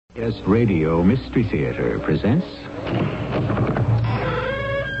CBS Radio Mystery Theater presents...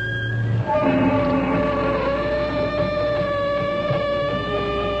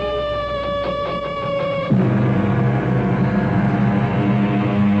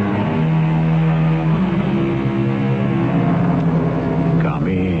 Come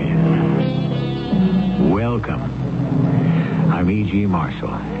in. Welcome. I'm E.G.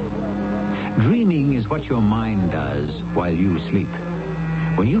 Marshall. Dreaming is what your mind does while you sleep.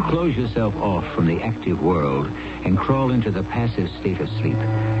 When you close yourself off from the active world and crawl into the passive state of sleep,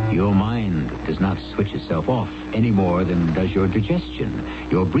 your mind does not switch itself off any more than does your digestion,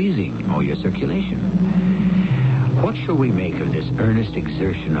 your breathing, or your circulation. What shall we make of this earnest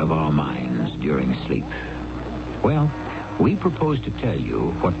exertion of our minds during sleep? Well, we propose to tell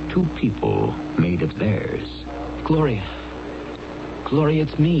you what two people made of theirs. Gloria,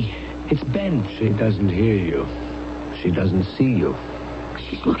 it's me. It's Ben. She doesn't hear you. She doesn't see you.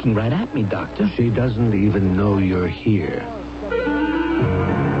 She's looking right at me, Doctor. She doesn't even know you're here.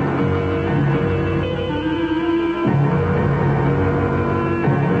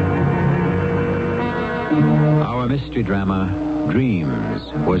 Our mystery drama, Dreams,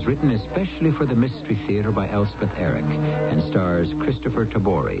 was written especially for the Mystery Theater by Elspeth Eric and stars Christopher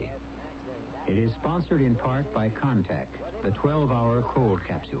Tabori. It is sponsored in part by Contact, the 12-hour cold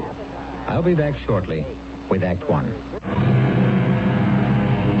capsule. I'll be back shortly with Act One.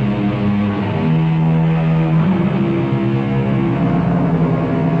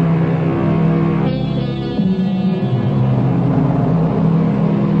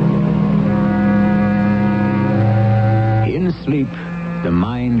 Sleep, the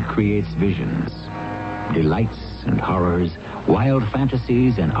mind creates visions, delights and horrors, wild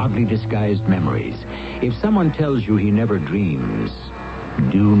fantasies and oddly disguised memories. If someone tells you he never dreams,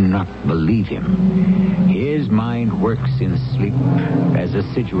 do not believe him. His mind works in sleep as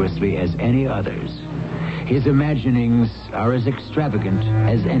assiduously as any other's. His imaginings are as extravagant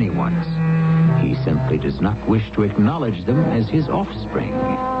as anyone's. He simply does not wish to acknowledge them as his offspring.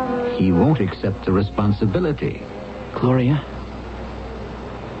 He won't accept the responsibility. Gloria,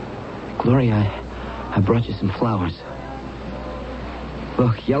 I brought you some flowers.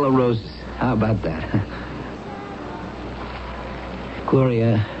 Look, yellow roses. How about that?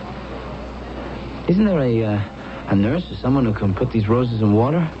 Gloria, isn't there a nurse or someone who can put these roses in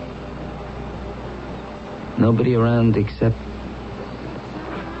water? Nobody around except...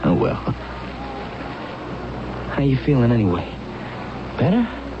 Oh, well. How you feeling anyway? Better?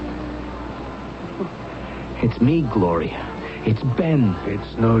 It's me, Gloria. It's Ben.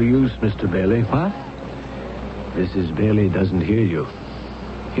 It's no use, Mr. Bailey. What? Mrs. Bailey doesn't hear you.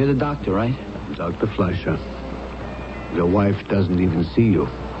 You're the doctor, right? Dr. Fleischer. Your wife doesn't even see you.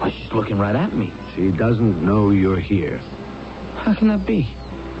 Well, she's looking right at me. She doesn't know you're here. How can that be?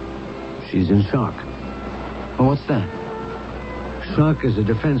 She's in shock. Well, what's that? Shock is a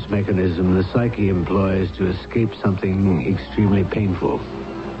defense mechanism the psyche employs to escape something extremely painful.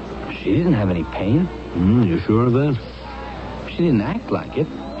 She didn't have any pain. You sure of that? She didn't act like it.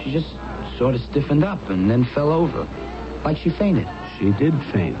 She just sort of stiffened up and then fell over. Like she fainted. She did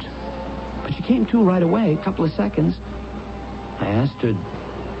faint. But she came to right away, a couple of seconds. I asked her,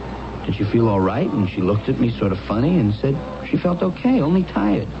 did she feel all right? And she looked at me sort of funny and said she felt okay, only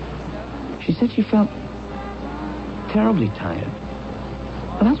tired. She said she felt terribly tired.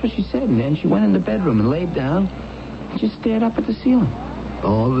 Well, that's what she said. And then she went in the bedroom and laid down and just stared up at the ceiling.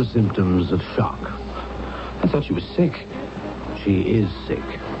 All the symptoms of shock. I thought she was sick. She is sick.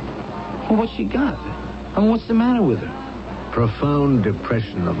 Well, what's she got? I mean, what's the matter with her? Profound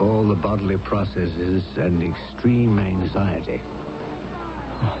depression of all the bodily processes and extreme anxiety.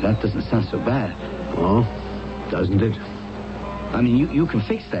 Oh, that doesn't sound so bad. Oh, doesn't it? I mean, you can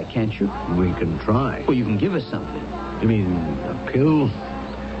fix that, can't you? We can try. Well, you can give us something. You mean a pill?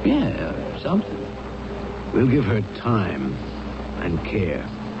 Yeah, something. We'll give her time and care.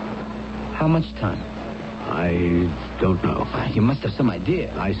 How much time? I don't know. You must have some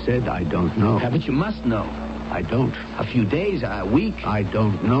idea. I said I don't know. Yeah, but you must know. I don't. A few days, a week? I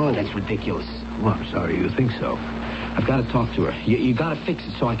don't know. That's ridiculous. Well, I'm sorry you think so. I've got to talk to her. You got to fix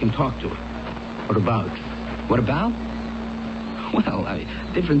it so I can talk to her. What about? What about? Well,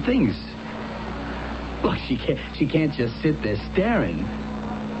 different things. Look, she can't just sit there staring.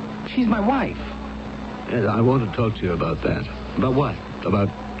 She's my wife. Yes, I want to talk to you about that. About what? About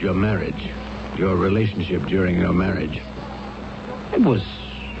your marriage. Your relationship during your marriage. It was...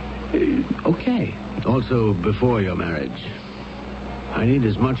 okay. Also, before your marriage. I need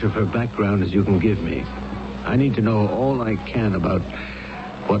as much of her background as you can give me. I need to know all I can about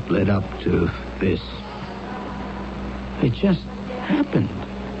what led up to this. It just happened.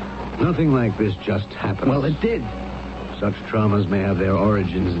 Nothing like this just happened. Well, it did. Such traumas may have their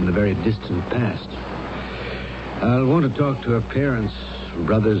origins in the very distant past. I'll want to talk to her parents,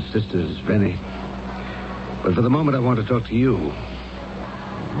 brothers, sisters, Benny. But for the moment, I want to talk to you.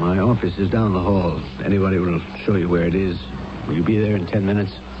 My office is down the hall. Anybody will show you where it is. Will you be there in 10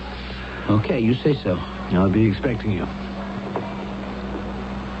 minutes? Okay, you say so. I'll be expecting you.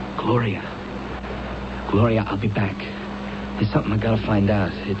 Gloria, I'll be back. There's something I gotta find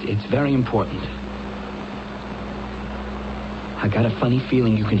out. It's very important. I got a funny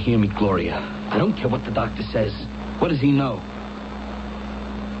feeling you can hear me, Gloria. I don't care what the doctor says. What does he know?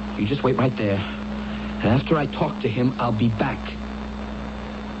 You just wait right there. And after I talk to him, I'll be back.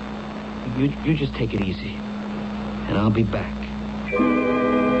 You just take it easy. And I'll be back.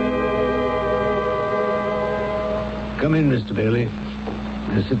 Come in, Mr. Bailey.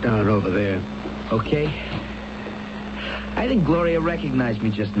 Now sit down over there. Okay. I think Gloria recognized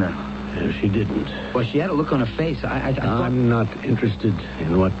me just now. No, she didn't. Well, she had a look on her face. I thought... I'm not interested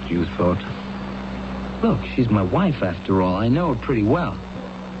in what you thought. Look, she's my wife, after all. I know her pretty well.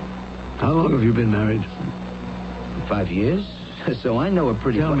 How long have you been married? 5 years. So I know her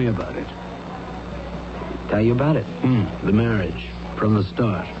pretty well. Tell me about it. Tell you about it? The marriage, from the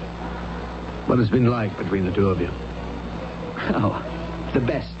start. What it's been like between the two of you. Oh, the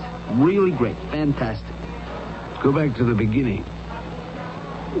best. Really great. Fantastic. Go back to the beginning.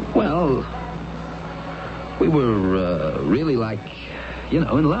 Well, we were really in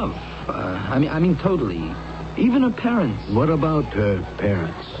love. I mean, totally. Even her parents. What about her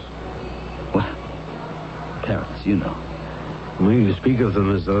parents? Well, parents, you know. Well, you speak of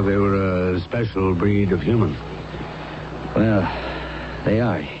them as though they were a special breed of human. Well, they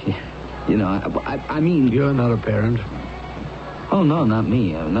are. You know, I mean... You're not a parent. Oh, no, not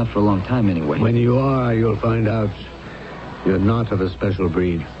me. Not for a long time, anyway. When you are, you'll find out you're not of a special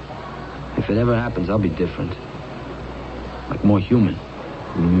breed. If it ever happens, I'll be different. Like more human.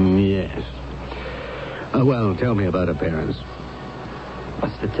 Yes. Well, tell me about her parents.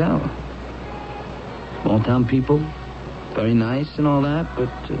 What's to tell? Small-town people. Very nice and all that, but...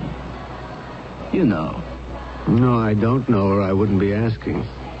 you know. No, I don't know, or I wouldn't be asking.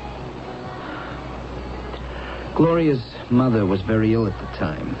 Gloria's mother was very ill at the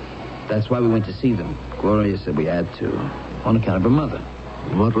time. That's why we went to see them. Gloria said we had to, on account of her mother.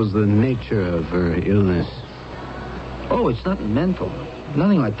 What was the nature of her illness? Oh, it's nothing mental.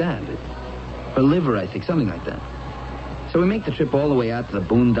 Nothing like that. Her liver, I think, something like that. So we make the trip all the way out to the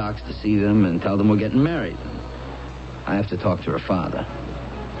boondocks to see them and tell them we're getting married. I have to talk to her father.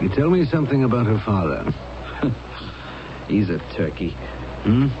 You tell me something about her father. He's a turkey.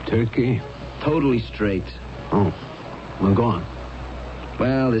 Turkey? Totally straight. Oh. Well, go on.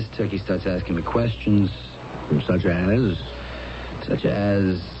 Well, this turkey starts asking me questions. Such as?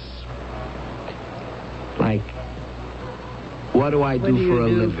 Like, what do I do for a living? What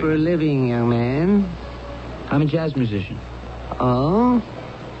do you do for a living, young man? I'm a jazz musician. Oh?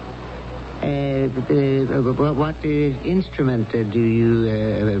 What instrument do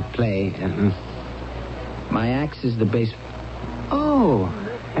you play? My axe is the bass. Oh,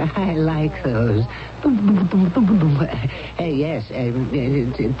 I like those. Hey, yes.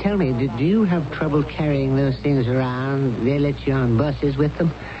 Tell me, do you have trouble carrying those things around? They let you on buses with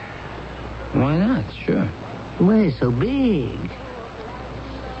them? Why not? Sure. Well, they're so big.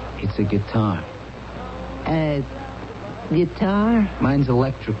 It's a guitar. Guitar? Mine's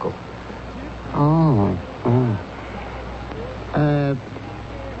electrical. Oh.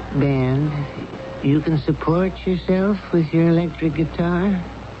 Ben, you can support yourself with your electric guitar?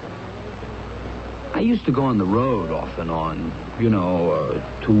 I used to go on the road off and on. You know, a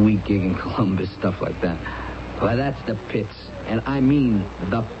 2-week gig in Columbus, stuff like that. Well, that's the pits. And I mean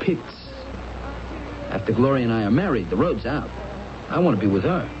the pits. After Gloria and I are married, the road's out. I want to be with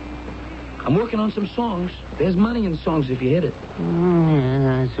her. I'm working on some songs. There's money in songs if you hit it.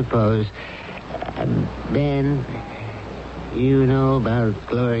 Yeah, I suppose. Ben, you know about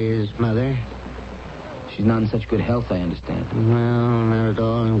Gloria's mother? She's not in such good health, I understand. No, not at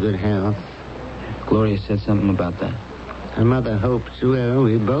all in good health. Gloria said something about that. Her mother hoped, well,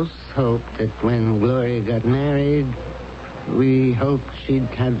 we both hoped that when Gloria got married, we hoped she'd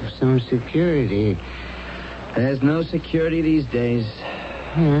have some security. There's no security these days.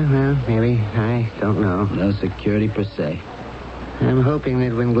 Yeah, well, maybe. I don't know. No security per se. I'm hoping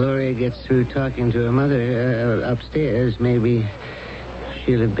that when Gloria gets through talking to her mother upstairs, maybe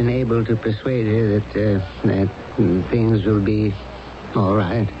she'll have been able to persuade her that things will be all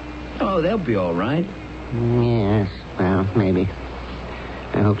right. Oh, they'll be all right. Yes, well, maybe.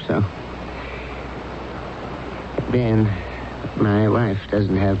 I hope so. Ben, My wife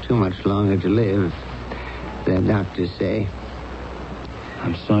doesn't have too much longer to live, the doctors say.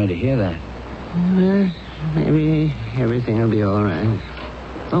 I'm sorry to hear that. Well, maybe everything will be all right.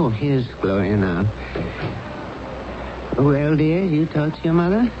 Oh, here's Gloria now. Well, dear, you talked to your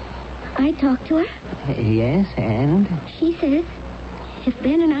mother? I talked to her. Yes, and? She says if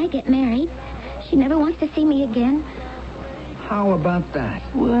Ben and I get married, she never wants to see me again. How about that?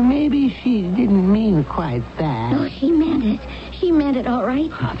 Well, maybe she didn't mean quite that. Oh, she meant it. She meant it all right.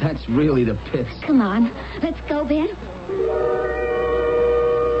 Oh, that's really the pits. Come on. Let's go, Ben.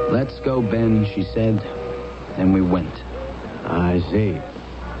 Let's go, Ben, she said. And we went. I see.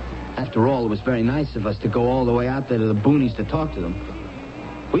 After all, it was very nice of us to go all the way out there to the boonies to talk to them.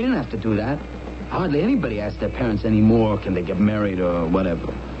 We didn't have to do that. Hardly anybody asks their parents anymore, can they get married or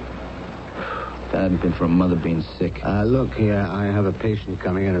whatever. If that hadn't been for a mother being sick. Look here, I have a patient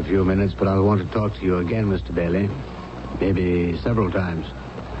coming in a few minutes, but I'll want to talk to you again, Mr. Bailey. Maybe several times.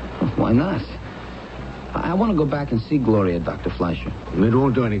 Why not? I want to go back and see Gloria, Dr. Fleischer. It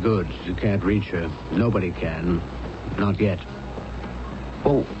won't do any good. You can't reach her. Nobody can. Not yet.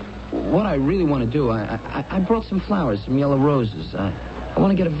 Well, what I really want to do, I brought some flowers, some yellow roses. I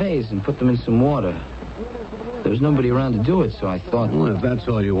want to get a vase and put them in some water. There was nobody around to do it, so I thought... Well, if that's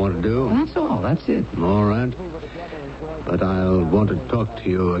all you want to do... Well, that's all. That's it. All right. But I'll want to talk to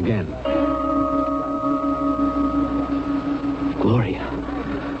you again. Gloria,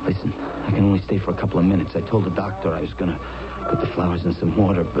 listen, I can only stay for a couple of minutes. I told the doctor I was going to put the flowers in some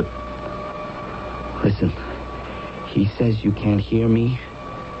water, but... Listen, he says you can't hear me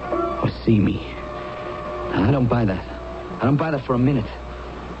or see me. And I don't buy that. I don't buy that for a minute.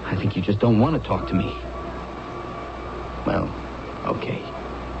 I think you just don't want to talk to me. Well, okay.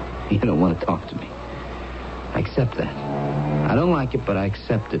 You don't want to talk to me. I accept that. I don't like it, but I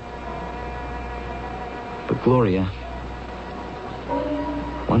accept it. But Gloria,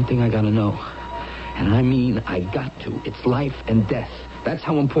 one thing I gotta know, and I mean I got to. It's life and death. That's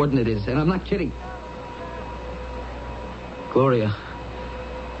how important it is, and I'm not kidding. Gloria,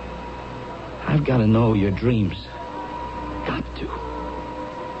 I've got to know your dreams. Got to.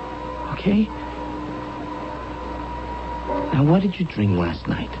 Okay? Now, what did you dream last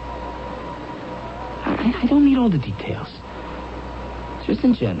night? I don't need all the details. Just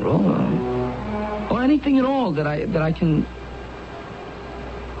in general, or anything at all that I can...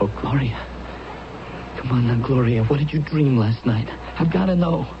 Oh, Gloria. Come on now, Gloria. What did you dream last night? I've got to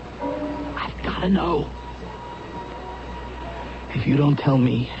know. I've got to know. If you don't tell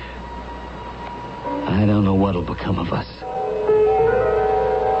me, I don't know what'll become of us.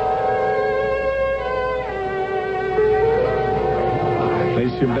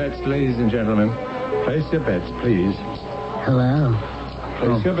 Place your bets, ladies and gentlemen. Place your bets, please. Hello.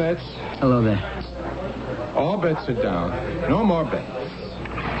 Place your bets. Hello there. All bets are down. No more bets.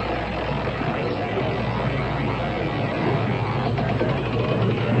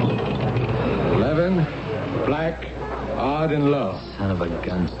 Black, odd, and low. Son of a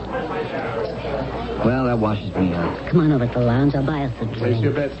gun. Well, that washes me out. Come on over to the lounge. I'll buy us a drink. Place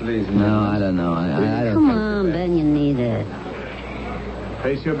your bets, ladies and No, gentlemen. I don't know. I don't Come think... on, Ben, you need it.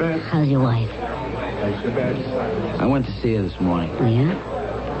 Place your bets. How's your wife? Place your bets. I went to see her this morning. Oh,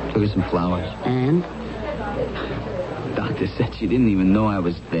 yeah? Took her some flowers. And? Doctor said she didn't even know I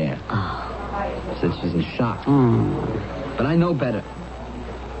was there. Oh. Said she's in shock. But I know better.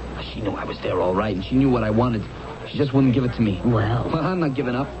 She knew I was there all right, and she knew what I wanted. She just wouldn't give it to me. Well, I'm not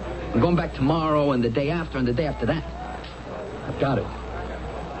giving up. I'm going back tomorrow and the day after and the day after that. I've got to.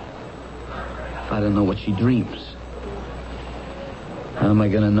 If I don't know what she dreams, how am I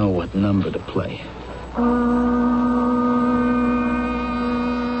going to know what number to play?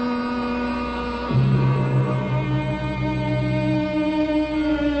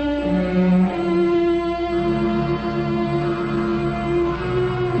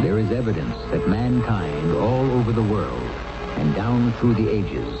 There is evidence that mankind all over the world and down through the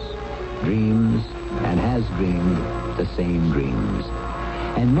ages dreams and has dreamed the same dreams.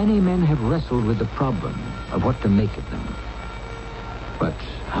 And many men have wrestled with the problem of what to make of them. But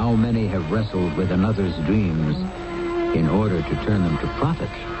how many have wrestled with another's dreams in order to turn them to profit?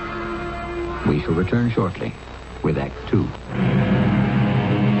 We shall return shortly with Act Two.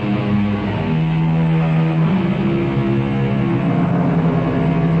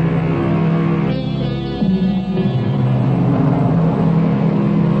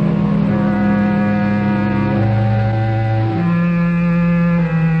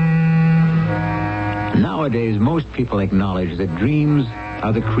 Nowadays, most people acknowledge that dreams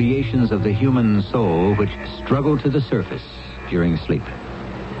are the creations of the human soul which struggle to the surface during sleep.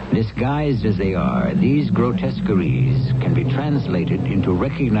 Disguised as they are, these grotesqueries can be translated into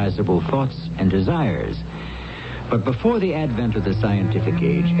recognizable thoughts and desires. But before the advent of the scientific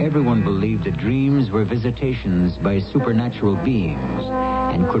age, everyone believed that dreams were visitations by supernatural beings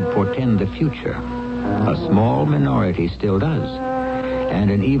and could portend the future. A small minority still does.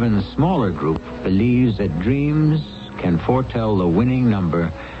 And an even smaller group believes that dreams can foretell the winning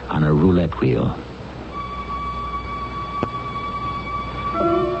number on a roulette wheel.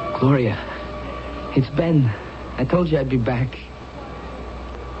 Gloria, it's Ben. I told you I'd be back.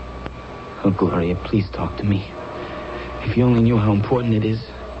 Oh, Gloria, please talk to me. If you only knew how important it is.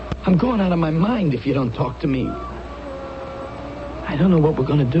 I'm going out of my mind if you don't talk to me. I don't know what we're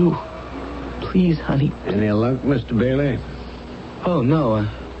going to do. Please, honey. Any luck, Mr. Bailey? Oh, no.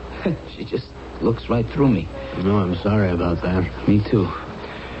 She just looks right through me. No, I'm sorry about that. Me too.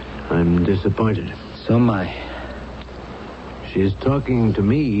 I'm disappointed. So am I. She's talking to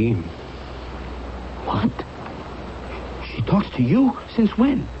me. What? She talks to you? Since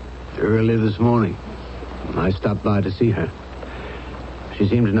when? Early this morning. I stopped by to see her. She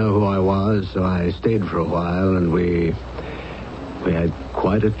seemed to know who I was, so I stayed for a while, and we had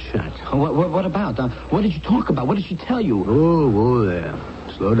quite a chat. What about? What did you talk about? What did she tell you? Oh, there.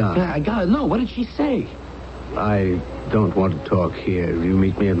 Slow down. I gotta know. What did she say? I don't want to talk here. You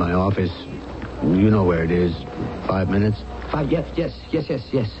meet me in my office. You know where it is. 5 minutes? 5, yes.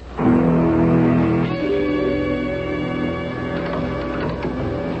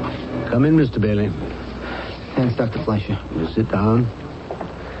 Come in, Mr. Bailey. Thanks, Dr. Fleischer. You sit down.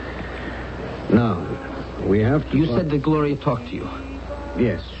 Now, we have to... You said that Gloria talked to you.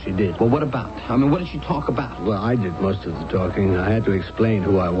 Yes, she did. Well, what about? I mean, what did she talk about? Well, I did most of the talking. I had to explain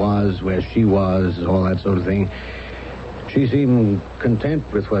who I was, where she was, all that sort of thing. She seemed content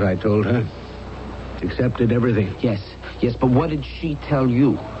with what I told her. Accepted everything. Yes, but what did she tell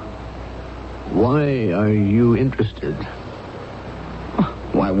you? Why are you interested?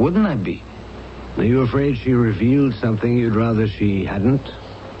 Why wouldn't I be? Are you afraid she revealed something you'd rather she hadn't?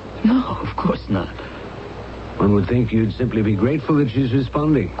 No, of course not. One would think you'd simply be grateful that she's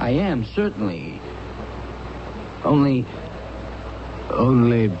responding. I am, certainly. Only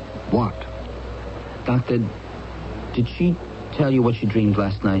what? Doctor, did she tell you what she dreamed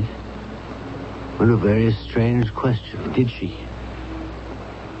last night? What a very strange question. Did she?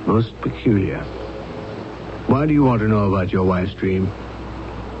 Most peculiar. Why do you want to know about your wife's dream?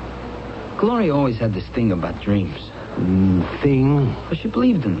 Gloria always had this thing about dreams. Thing? But she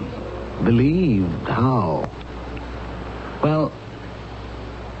believed in them. Believed? How? Well,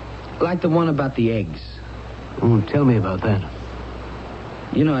 like the one about the eggs. Oh, tell me about that.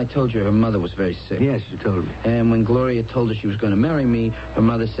 You know, I told you her mother was very sick. Yes, you told me. And when Gloria told her she was going to marry me, her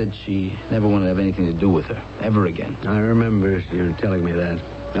mother said she never wanted to have anything to do with her, ever again. I remember you telling me that.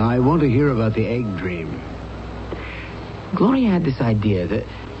 Now, I want to hear about the egg dream. Gloria had this idea that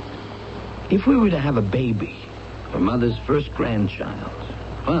if we were to have a baby, her mother's first grandchild,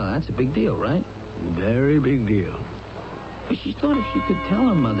 well, that's a big deal, right? Very big deal. But she thought if she could tell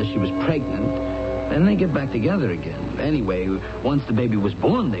her mother she was pregnant, then they'd get back together again. Anyway, once the baby was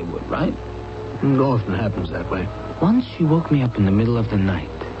born, they would, right? It often happens that way. Once she woke me up in the middle of the night,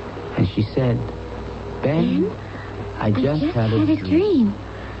 and she said, Ben, I just had a dream.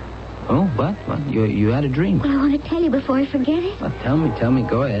 Oh, what? You had a dream? Well, I want to tell you before I forget it. Well, tell me.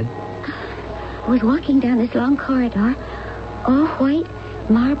 Go ahead. I was walking down this long corridor, all white,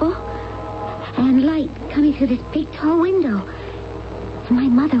 marble, and light coming through this big, tall window. And my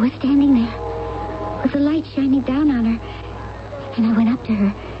mother was standing there, with the light shining down on her. And I went up to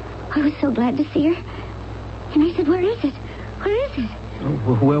her. I was so glad to see her. And I said, where is it? Where is it?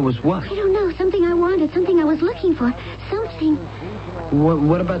 Where was what? I don't know. Something I wanted, something I was looking for. Something.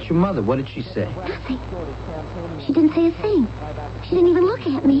 What about your mother? What did she say? Nothing. She didn't say a thing. She didn't even look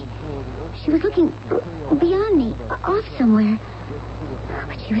at me. She was looking beyond me, off somewhere.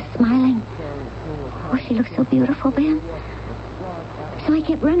 But she was smiling. Oh, she looked so beautiful, Ben. So I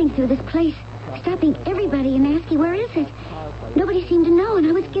kept running through this place, stopping everybody and asking, where is it? Nobody seemed to know, and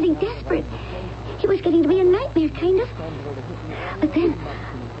I was getting desperate. It was getting to be a nightmare, kind of. But then,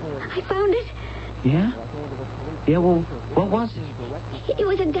 I found it. Yeah? Yeah, well, what was it? It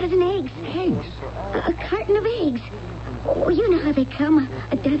was a dozen eggs. Eggs? A carton of eggs. Oh, you know how they come,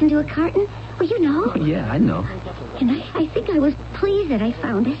 a dozen to a carton. Well, you know. Oh, yeah, I know. And I think I was pleased that I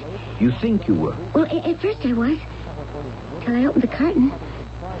found it. You think you were? Well, at first I was. Till I opened the carton.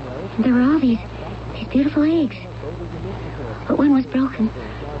 And there were all these beautiful eggs. But one was broken.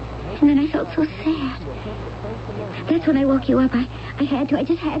 And then I felt so sad. That's when I woke you up. I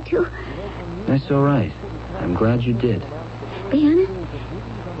just had to. That's all right. I'm glad you did. Ben,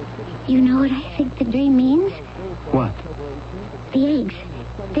 You know what I think the dream means? What? The eggs.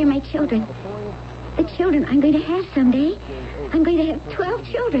 They're my children. The children I'm going to have someday. I'm going to have 12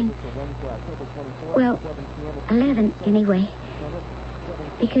 children. Well, 11 anyway.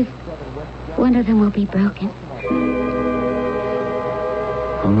 Because one of them will be broken.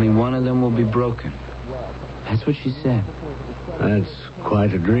 Only one of them will be broken. That's what she said. That's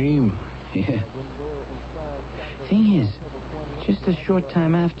quite a dream. Yeah. Thing is, just a short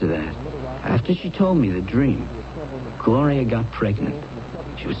time after that, after she told me the dream, Gloria got pregnant.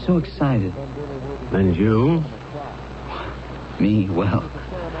 She was so excited. And you? Me, well,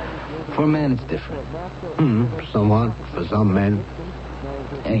 for a man it's different. Somewhat, for some men.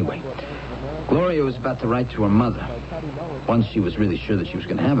 Anyway, Gloria was about to write to her mother. Once she was really sure that she was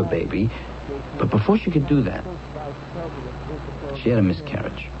going to have a baby. But before she could do that, she had a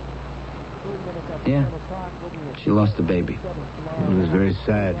miscarriage. Yeah, she lost the baby. It was very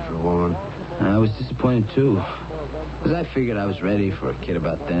sad for a woman. I was disappointed, too. Because I figured I was ready for a kid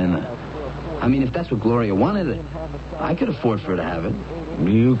about then. I mean, if that's what Gloria wanted, I could afford for her to have it.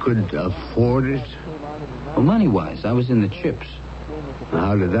 You could afford it? Well, money-wise, I was in the chips.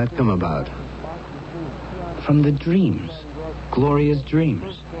 How did that come about? From the dreams. Gloria's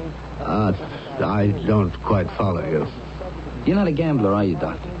dreams. I don't quite follow you. You're not a gambler, are you,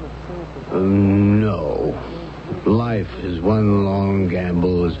 Doctor? No. Life is one long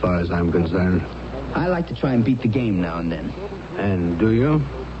gamble as far as I'm concerned. I like to try and beat the game now and then. And do you?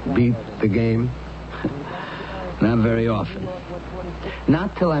 Beat the game? Not very often.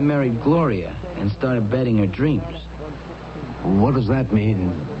 Not till I married Gloria and started betting her dreams. What does that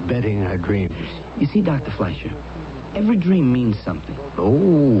mean, betting her dreams? You see, Dr. Fleischer, every dream means something.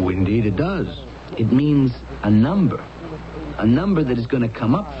 Oh, indeed it does. It means a number. A number that is going to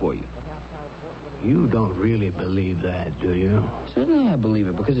come up for you. You don't really believe that, do you? Certainly I believe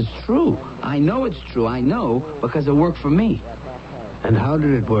it, because it's true. I know it's true. I know because it worked for me. And how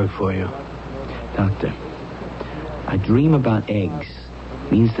did it work for you? Doctor, a dream about eggs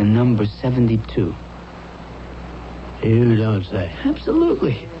means the number 72. You don't say.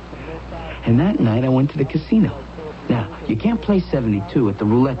 Absolutely. And that night I went to the casino. Now, you can't play 72 at the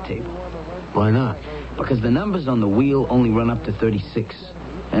roulette table. Why not? Because the numbers on the wheel only run up to 36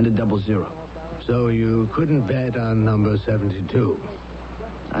 and a 00. So you couldn't bet on number 72?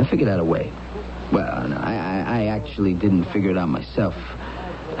 I figured out a way. Well, no, I actually didn't figure it out myself.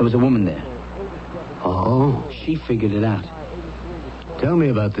 There was a woman there. Oh? She figured it out. Tell me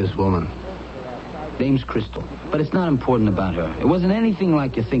about this woman. Name's Crystal. But it's not important about her. It wasn't anything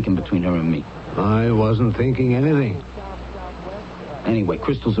like you're thinking between her and me. I wasn't thinking anything. Anyway,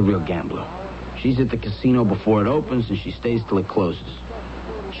 Crystal's a real gambler. She's at the casino before it opens, and she stays till it closes.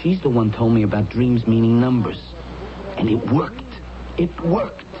 She's the one told me about dreams meaning numbers. And it worked. It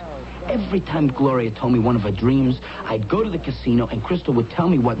worked. Every time Gloria told me one of her dreams, I'd go to the casino, and Crystal would tell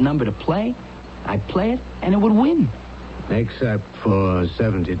me what number to play. I'd play it, and it would win. Except for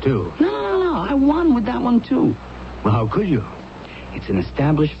 72. No. I won with that one, too. Well, how could you? It's an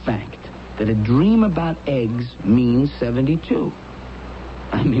established fact that a dream about eggs means 72.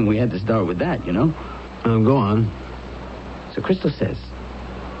 I mean, we had to start with that, you know? Go on. So Crystal says,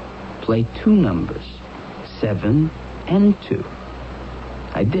 play two numbers, 7 and 2.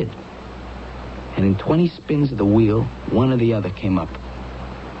 I did. And in 20 spins of the wheel, one or the other came up.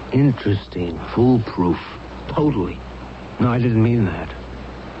 Interesting. Foolproof. Totally. No, I didn't mean that.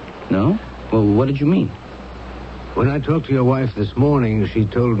 No? Well, what did you mean? When I talked to your wife this morning, she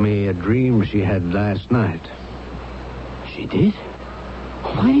told me a dream she had last night. She did?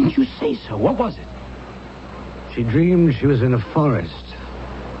 Why didn't you say so? What was it? She dreamed she was in a forest,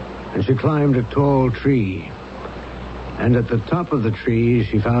 and she climbed a tall tree. And at the top of the tree,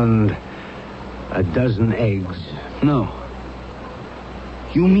 she found a dozen eggs. No.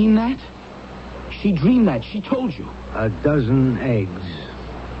 You mean that? She dreamed that. She told you. A dozen eggs.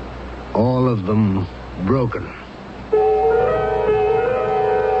 All of them broken.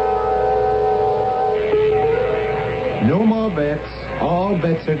 No more bets. All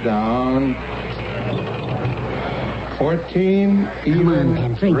bets are down. 14, even, on,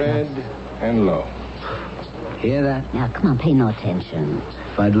 man, drink red, and low. Hear that? Now, come on, pay no attention.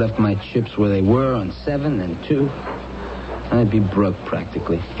 If I'd left my chips where they were on 7 and 2, I'd be broke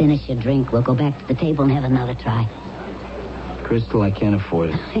practically. Finish your drink. We'll go back to the table and have another try. Crystal, I can't afford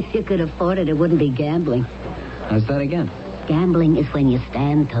it. If you could afford it, it wouldn't be gambling. How's that again? Gambling is when you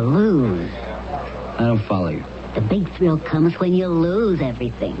stand to lose. I don't follow you. The big thrill comes when you lose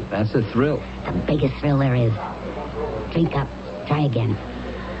everything. That's a thrill. The biggest thrill there is. Drink up. Try again.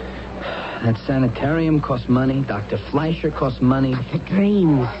 That sanitarium costs money. Dr. Fleischer costs money. But the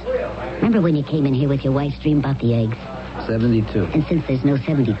dreams. Remember when you came in here with your wife's dream about the eggs? 72. And since there's no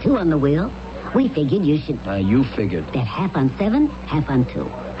 72 on the wheel, we figured you should You figured. bet half on 7, half on 2.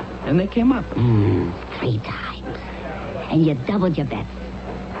 And they came up. 3 times. And you doubled your bets.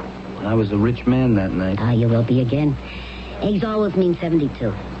 I was a rich man that night. You will be again. Eggs always mean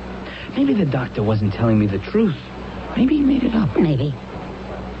 72. Maybe the doctor wasn't telling me the truth. Maybe he made it up. Maybe.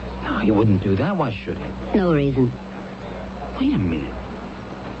 No, he wouldn't do that. Why should he? No reason. Wait a minute.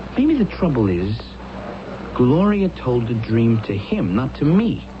 Maybe the trouble is, Gloria told the dream to him, not to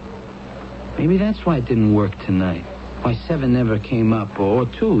me. Maybe that's why it didn't work tonight. Why 7 never came up, or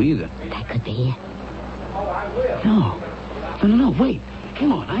 2 either. That could be it. No, wait.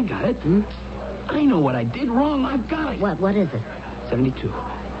 Come on, I got it. I know what I did wrong. I've got it. What is it? 72.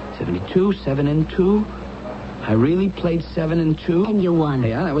 72, 7 and 2. I really played 7 and 2. And you won.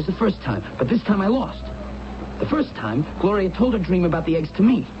 Yeah, that was the first time. But this time I lost. The first time, Gloria told her dream about the eggs to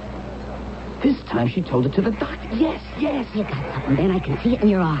me. This time she told it to the doctor. Yes. You got something, Ben. I can see it in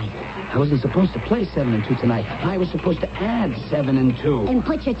your eyes. I wasn't supposed to play 7 and 2 tonight. I was supposed to add 7 and 2. And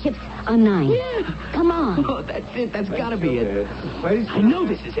put your chips on 9. Yeah. Come on. Oh, that's it. That's got to be it. Place I know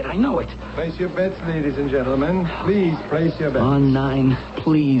this is it. I know it. Place your bets, ladies and gentlemen. Please place your bets. On 9,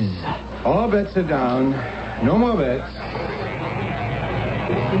 please. All bets are down. No more bets.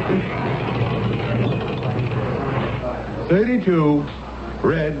 $32,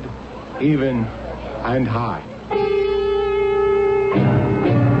 red, even, and high.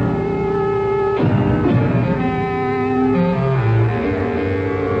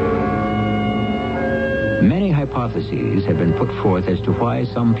 Many hypotheses have been put forth as to why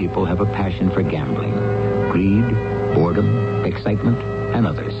some people have a passion for gambling. Greed, boredom, excitement, and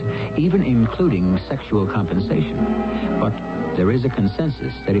others, even including sexual compensation. But there is a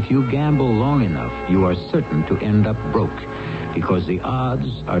consensus that if you gamble long enough, you are certain to end up broke, because the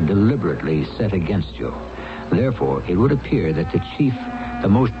odds are deliberately set against you. Therefore, it would appear that the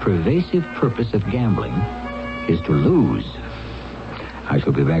most pervasive purpose of gambling is to lose. I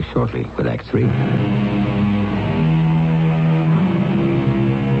shall be back shortly with Act 3.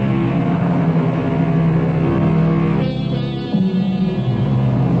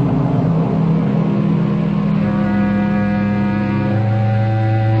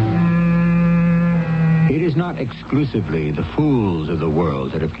 It is not exclusively the fools of the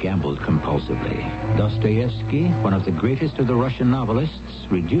world that have gambled compulsively. Dostoevsky, one of the greatest of the Russian novelists,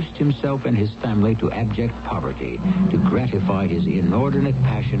 reduced himself and his family to abject poverty to gratify his inordinate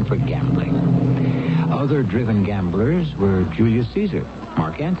passion for gambling. Other driven gamblers were Julius Caesar,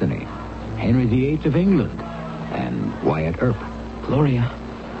 Mark Antony, Henry VIII of England, and Wyatt Earp. Gloria,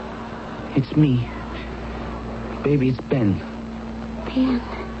 it's me. Baby, it's Ben. Ben.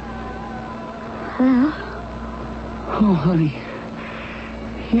 Hello? Oh, honey.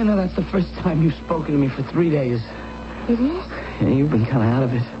 You know, that's the first time you've spoken to me for 3 days. It is? Yeah, you've been kind of out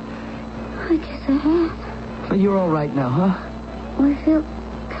of it. I guess I have. But you're all right now, huh? Well, I feel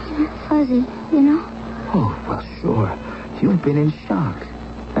kind of fuzzy, you know? Oh, well, sure. You've been in shock.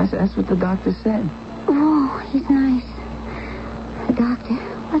 That's what the doctor said. Oh, he's nice. The doctor.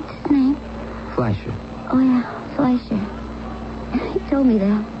 What's his name? Fleischer. Oh, yeah, Fleischer. He told me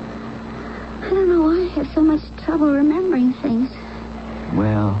that. I don't know why I have so much trouble remembering things.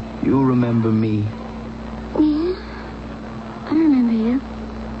 Well, you remember me. Yeah, I remember you.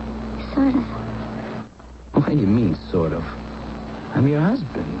 Sort of. What do you mean, sort of? I'm your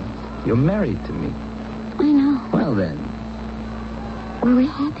husband. You're married to me. I know. Well, then. Were we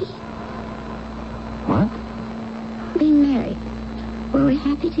happy? What? Being married. Were we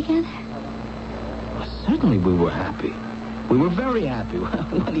happy together? Well, certainly we were happy. We were very happy.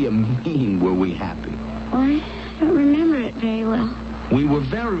 What do you mean, were we happy? Well, I don't remember it very well. We were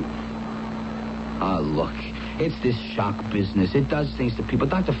very... look. It's this shock business. It does things to people.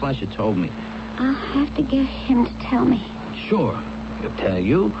 Dr. Fleischer told me. I'll have to get him to tell me. Sure. He'll tell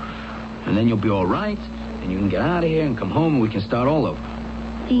you. And then you'll be all right. And you can get out of here and come home and we can start all over.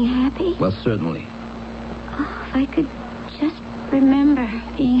 Being happy? Well, certainly. Oh, if I could just remember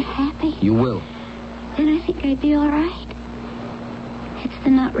being happy. You will. Then I think I'd be all right. It's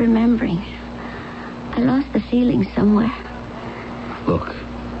the not remembering. I lost the feeling somewhere. Look,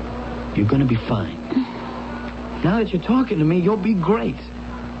 you're going to be fine. Now that you're talking to me, you'll be great.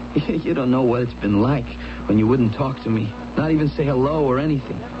 You don't know what it's been like when you wouldn't talk to me. Not even say hello or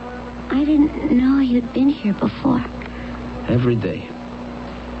anything. I didn't know you'd been here before. Every day.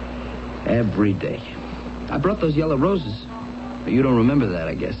 Every day. I brought those yellow roses. But you don't remember that,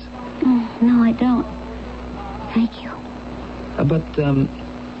 I guess. No, I don't. Thank you. But,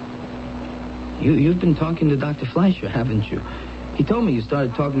 you've been talking to Dr. Fleischer, haven't you? He told me you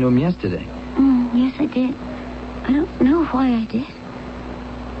started talking to him yesterday. Yes, I did. I don't know why I did.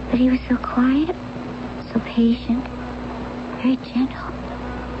 But he was so quiet, so patient, very gentle,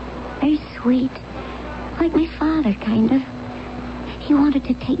 very sweet. Like my father, kind of. He wanted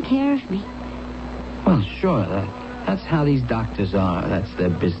to take care of me. Well, sure. That's how these doctors are. That's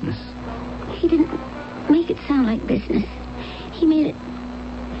their business. He didn't make it sound like business. He made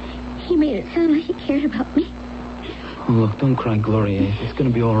it sound like he cared about me. Oh, look, don't cry, Gloria. It's going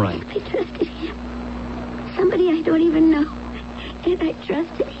to be all right. I trusted him. Somebody I don't even know. And I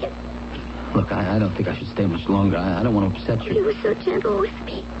trusted him. Look, I don't think I should stay much longer. I don't want to upset you. He was so gentle with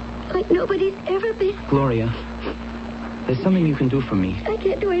me. Like nobody's ever been. Gloria, there's something you can do for me. I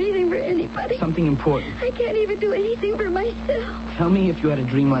can't do anything for anybody. Something important. I can't even do anything for myself. Tell me if you had a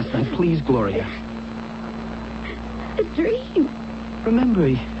dream last night. Please, Gloria. A dream? Remember,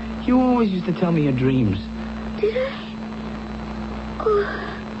 you always used to tell me your dreams. Did I?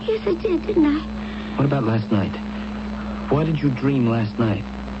 Oh, yes, I did, didn't I? What about last night? What did you dream last night?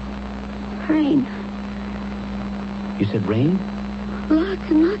 Rain. You said rain? Lots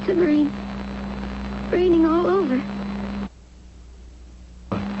and lots of rain. Raining all over.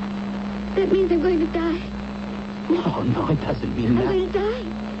 That means I'm going to die. No, it doesn't mean I'm that. going to die.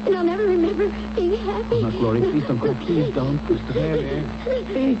 And I'll never remember being happy. Oh, no, Gloria, please don't go. Please don't. Mr. Bailey.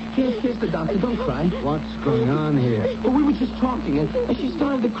 Hey, here's the doctor. Don't cry. What's going on here? Well, we were just talking, and she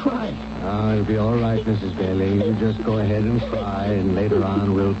started to cry. Oh, it'll be all right, Mrs. Bailey. You just go ahead and cry, and later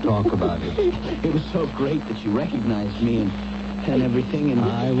on we'll talk about it. It was so great that she recognized me and everything, and...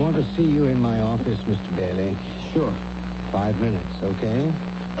 I want to see you in my office, Mr. Bailey. Sure. 5 minutes, okay?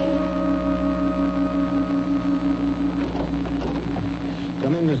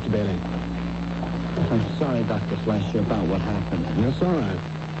 Come in, Mr. Bailey. I'm sorry, Dr. Fleischer, about what happened. That's all right.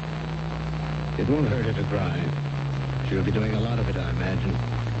 It won't hurt her to cry. She'll be doing a lot of it, I imagine.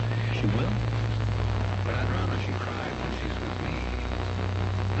 She will? But I'd rather she cried when she's with me.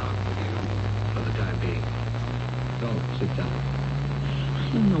 Not with you, for the time being. So, sit down. I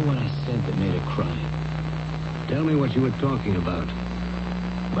don't know what I said that made her cry. Tell me what you were talking about.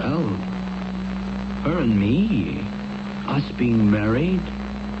 Well, her and me, us being married.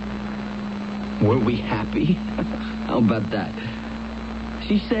 Were we happy? How about that?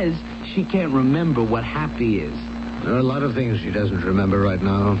 She says she can't remember what happy is. There are a lot of things she doesn't remember right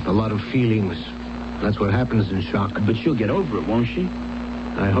now. A lot of feelings. That's what happens in shock. But she'll get over it, won't she?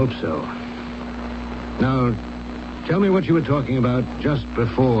 I hope so. Now, tell me what you were talking about just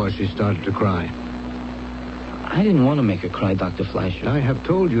before she started to cry. I didn't want to make her cry, Dr. Fleischer. I have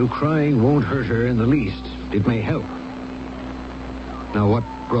told you crying won't hurt her in the least. It may help. Now, what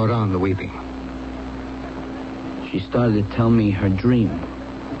brought on the weeping? She started to tell me her dream.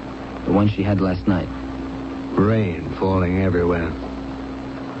 The one she had last night. Rain falling everywhere.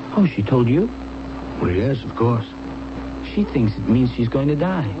 Oh, she told you? Well, yes, of course. She thinks it means she's going to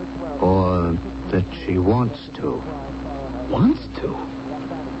die. Or that she wants to. Wants to?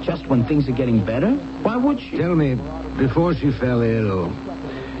 Just when things are getting better? Why would she? Tell me, before she fell ill,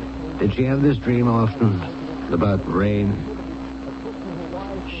 did she have this dream often about rain?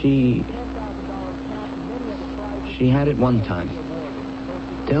 She had it one time.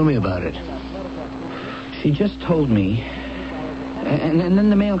 Tell me about it. She just told me, and then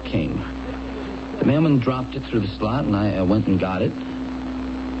the mail came. The mailman dropped it through the slot, and I went and got it.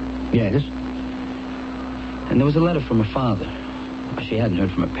 Yes. And there was a letter from her father. She hadn't heard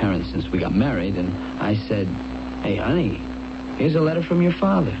from her parents since we got married, and I said, "Hey, honey, here's a letter from your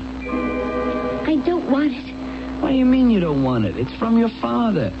father." I don't want it. What do you mean you don't want it? It's from your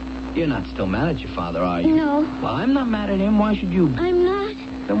father. You're not still mad at your father, are you? No. Well, I'm not mad at him. Why should you? I'm not.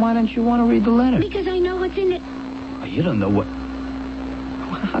 Then why don't you want to read the letter? Because I know what's in it. Oh, you don't know what...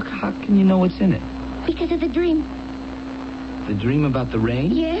 How can you know what's in it? Because of the dream. The dream about the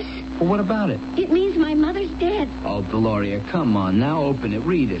rain? Yes. Well, what about it? It means my mother's dead. Oh, Gloria, come on. Now open it.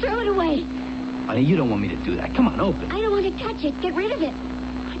 Read it. Throw it away. Honey, you don't want me to do that. Come on, open it. I don't want to touch it. Get rid of it.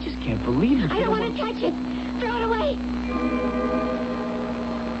 I just can't believe it. I don't want to touch it. Throw it away.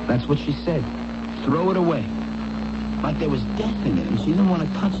 That's what she said. Throw it away. Like there was death in it, and she didn't want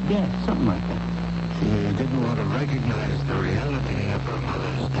to touch death. Something like that. She didn't want to recognize the reality of her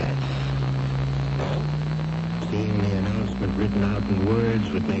mother's death. Seeing the announcement written out in words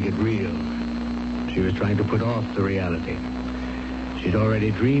would make it real. She was trying to put off the reality. She'd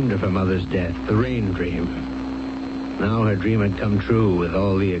already dreamed of her mother's death, the rain dream. Now her dream had come true with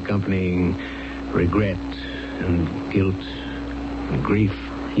all the accompanying regret and guilt and grief.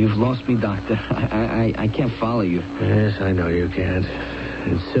 You've lost me, Doctor. I can't follow you. Yes, I know you can't.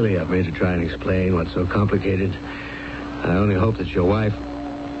 It's silly of me to try and explain what's so complicated. I only hope that your wife...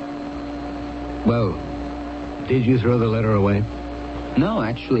 Well, did you throw the letter away? No,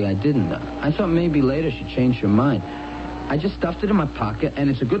 actually, I didn't. I thought maybe later she'd change her mind. I just stuffed it in my pocket, and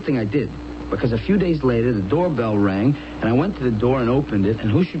it's a good thing I did. Because a few days later, the doorbell rang, and I went to the door and opened it,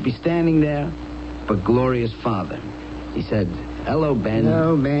 and who should be standing there but Gloria's father. He said, "Hello, Ben."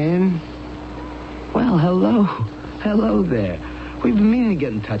 Hello, Ben. Well, hello. Hello there. We've been meaning to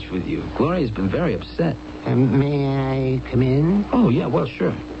get in touch with you. Gloria's been very upset. May I come in? Oh, yeah, well,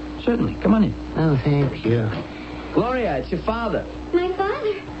 sure. Certainly. Come on in. Oh, thank you. Gloria, it's your father. My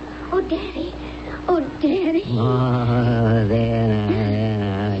father? Oh, Daddy. Oh, Daddy. Oh, there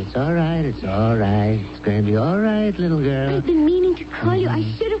now. It's all right. It's all right. It's going to be all right, little girl. I've been meaning to call you. I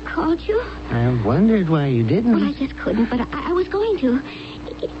should have called you. I wondered why you didn't. Well, I just couldn't, but I was going to.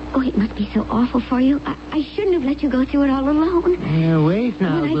 It must be so awful for you. I shouldn't have let you go through it all alone. Wait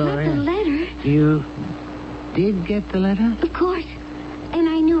now, when Gloria. I got the letter... You did get the letter? Of course. And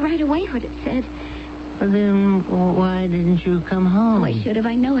I knew right away what it said. Well, then why didn't you come home? Oh, I should have.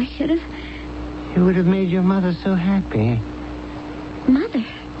 I know I should have. You would have made your mother so happy. Mother?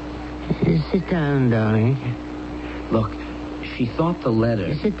 Sit down, darling. Look, she thought the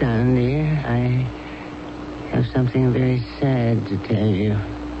letter... Sit down, dear. I have something very sad to tell you.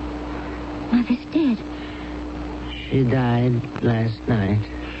 Mother's dead. She died last night.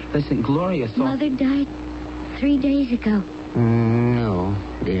 Listen, Gloria thought... Mother died 3 days ago. No,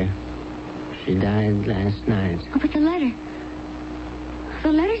 dear. She died last night. Oh, but the letter...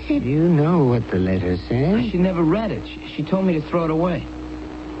 The letter said... You know what the letter said. She never read it. She told me to throw it away.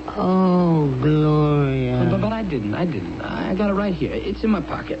 Oh, Gloria. But I didn't. I got it right here. It's in my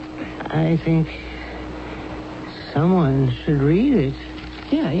pocket. I think someone should read it.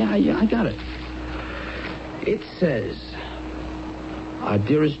 Yeah, I got it. It says, "Our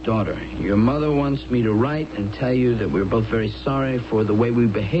dearest daughter, your mother wants me to write and tell you that we're both very sorry for the way we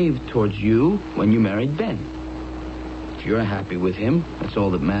behaved towards you when you married Ben. If you're happy with him, that's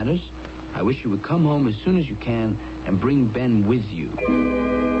all that matters. I wish you would come home as soon as you can and bring Ben with you."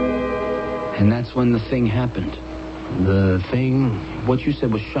 And that's when the thing happened. The thing? What you said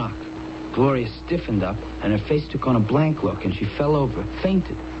was shock. Gloria stiffened up, and her face took on a blank look, and she fell over,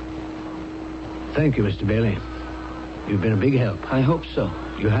 fainted. Thank you, Mr. Bailey. You've been a big help. I hope so.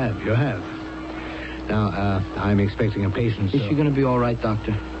 You have. Now, I'm expecting a patient, Is she going to be all right,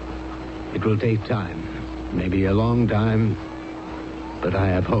 Doctor? It will take time. Maybe a long time, but I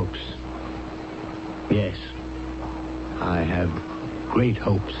have hopes. Yes, I have great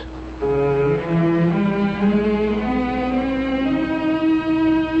hopes.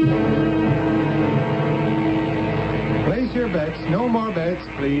 Place your bets. No more bets,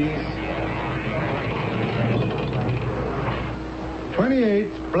 please.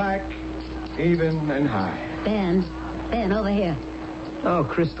 28, black, even, and high. Ben, over here. Oh,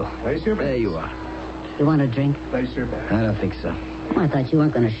 Crystal. Place your bets. There you are. You want a drink? Place your bets. I don't think so. Oh, I thought you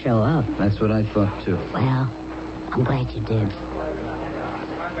weren't going to show up. That's what I thought, too. Well, I'm glad you did.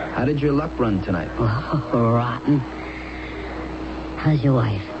 How did your luck run tonight? Oh, rotten. How's your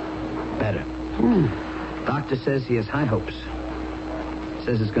wife? Better. Doctor says he has high hopes.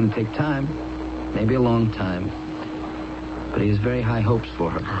 Says it's going to take time. Maybe a long time. But he has very high hopes for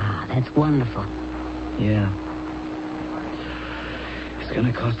her. Ah, that's wonderful. Yeah. It's going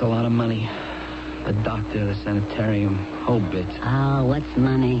to cost a lot of money. The doctor, the sanitarium, whole bit. Oh, what's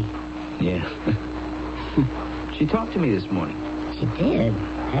money? Yeah. She talked to me this morning. She did.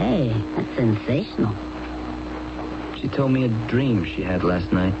 Hey, that's sensational. She told me a dream she had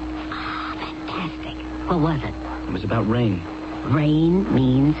last night. Ah, fantastic. What was it? It was about rain. Rain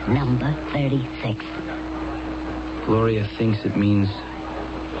means number 36. Gloria thinks it means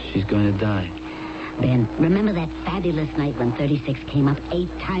she's going to die. Ben, remember that fabulous night when 36 came up 8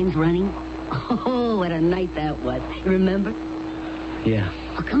 times running? Oh, what a night that was. Remember? Yeah.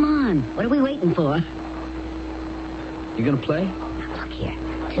 Oh, come on. What are we waiting for? You going to play? Now, look here.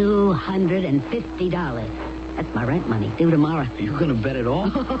 $250. That's my rent money, due tomorrow. Are you going to bet it all?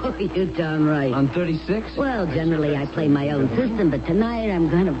 Oh, you're darn right. On 36? Well, generally I play my own system, but tonight I'm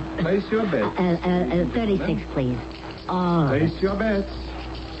going to... Place your bets. 36, please. Oh, Place your bets.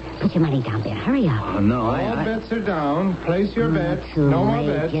 put your money down there. Hurry up. Oh, no, All bets are down. Place your bets. Too No more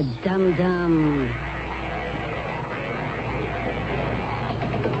late, bets. you dum-dum.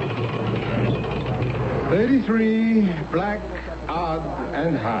 33, black, odd,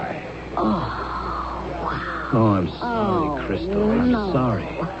 and high. Oh, I'm sorry, Crystal. I'm no. sorry.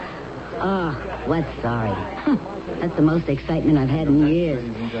 Oh, what's sorry? That's the most excitement I've had in years.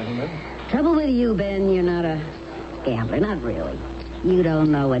 Ladies and gentlemen. Trouble with you, Ben, you're not a gambler. Not really. You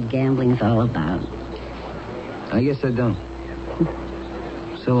don't know what gambling's all about. I guess I don't.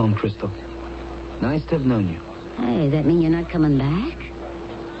 So long, Crystal. Nice to have known you. Hey, does that mean you're not coming back?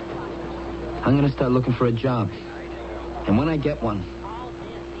 I'm going to start looking for a job. And when I get one,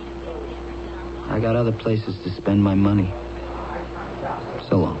 I got other places to spend my money.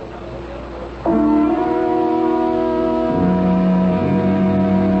 So long.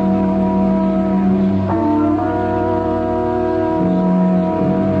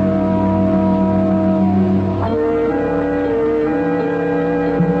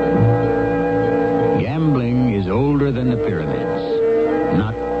 Gambling is older than the pyramids.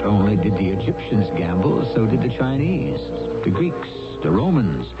 Not only did the Egyptians gamble, so did the Chinese, the Greeks, the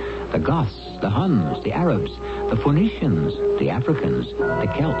Romans, the Goths, the Huns, the Arabs, the Phoenicians, the Africans, the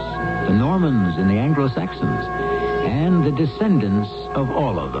Celts, the Normans, and the Anglo-Saxons, and the descendants of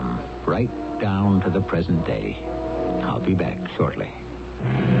all of them, right down to the present day. I'll be back shortly.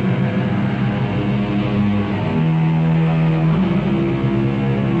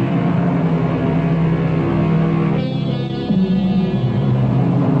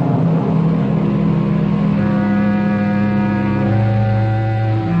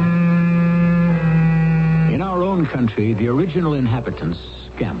 Country, the original inhabitants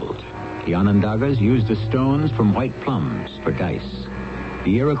gambled. The Onondagas used the stones from white plums for dice.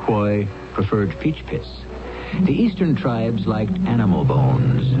 The Iroquois preferred peach pits. The eastern tribes liked animal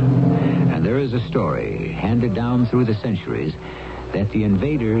bones. And there is a story, handed down through the centuries, that the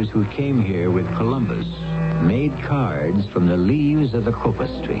invaders who came here with Columbus made cards from the leaves of the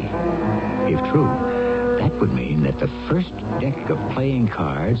copus tree. If true, that would mean that the first deck of playing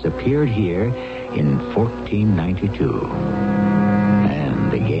cards appeared here in 1492.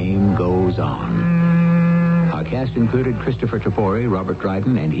 And the game goes on. Our cast included Christopher Topori, Robert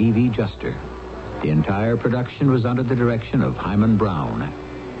Dryden, and E.V. Juster. The entire production was under the direction of Hyman Brown.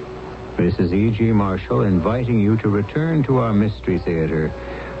 This is E.G. Marshall inviting you to return to our Mystery Theater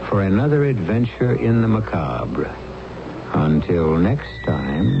for another adventure in the macabre. Until next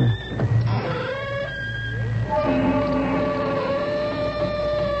time...